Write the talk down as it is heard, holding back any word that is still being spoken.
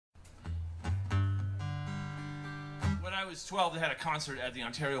when I was 12, they had a concert at the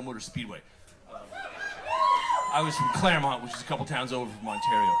Ontario Motor Speedway. I was from Claremont, which is a couple towns over from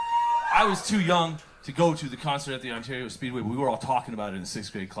Ontario. I was too young to go to the concert at the Ontario Speedway, but we were all talking about it in the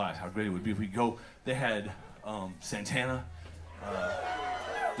 6th grade class, how great it would be if we go. They had Santana.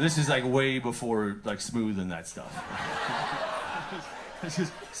 This is like way before like Smooth and that stuff. This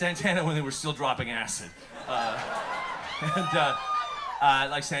is Santana when they were still dropping acid.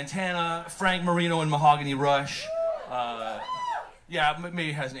 Like Santana, Frank Marino and Mahogany Rush. Yeah,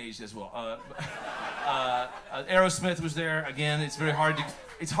 maybe it hasn't aged as well. Aerosmith was there. Again, it's hard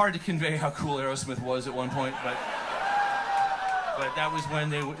to convey how cool Aerosmith was at one point, but that was when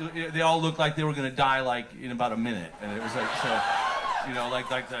they all looked like they were gonna die like in about a minute, and it was like so, you know, like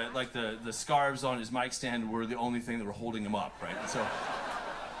the scarves on his mic stand were the only thing that were holding him up, right?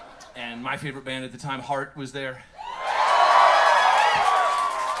 And my favorite band at the time, Heart, was there.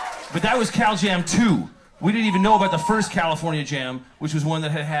 But that was Cal Jam 2. We didn't even know about the first California Jam, which was one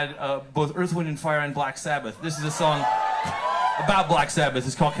that had both Earth, Wind & Fire and Black Sabbath. This is a song about Black Sabbath.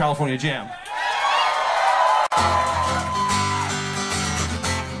 It's called California Jam.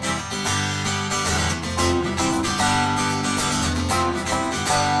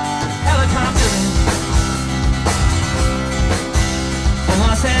 Helicopter from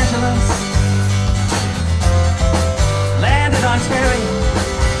Los Angeles landed Ontario.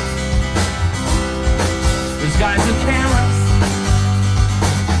 There's guys with cameras.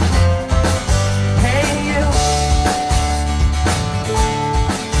 Hey you,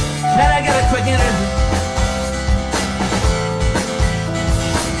 can I get a quick interview?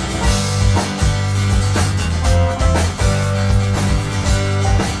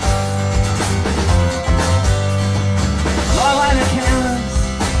 Long line of cameras,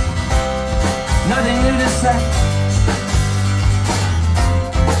 nothing new to say.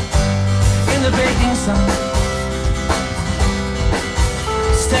 In the baking sun,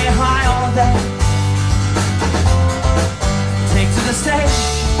 stay high all day, take to the stage,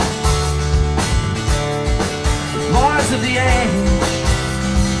 lords of the age,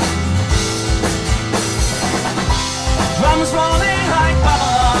 drums rolling like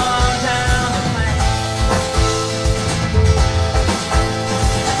Babylon down the plain,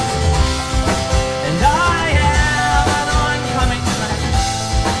 and I am an oncoming train.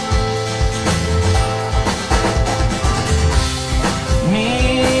 Me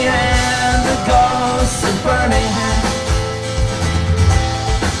and the ghosts of Birmingham.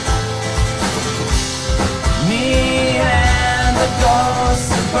 Me and the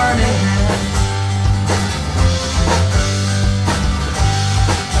ghosts of Birmingham.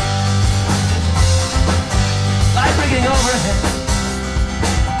 Light rigging overhead,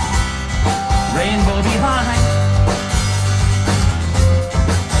 rainbow behind,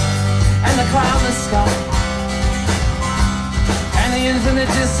 and the cloudless sky, and the infinite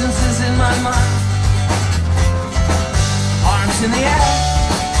distances in my mind. Arms in the air,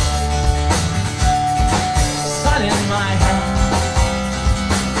 sun in my hair.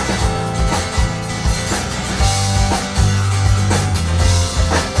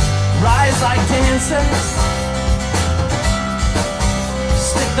 Rise like dancers,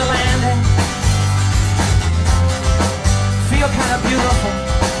 stick the landing, feel kind of beautiful.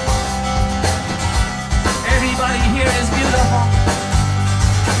 Everybody here is beautiful.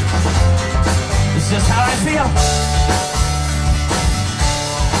 It's just how I feel,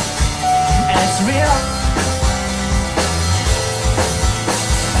 and it's real.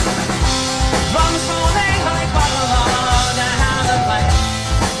 Drums rolling like Babylon down the plain,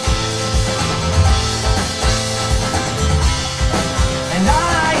 and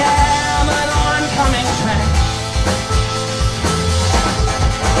I am an oncoming train.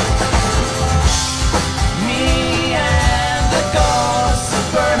 Me and the ghosts of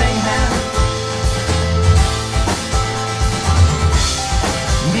Birmingham.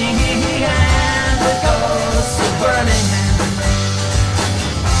 Me and the ghosts of Birmingham.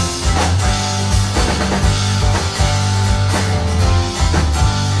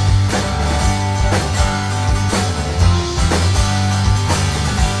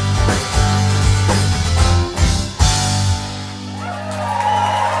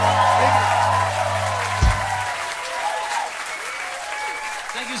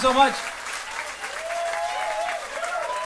 Thank you so much.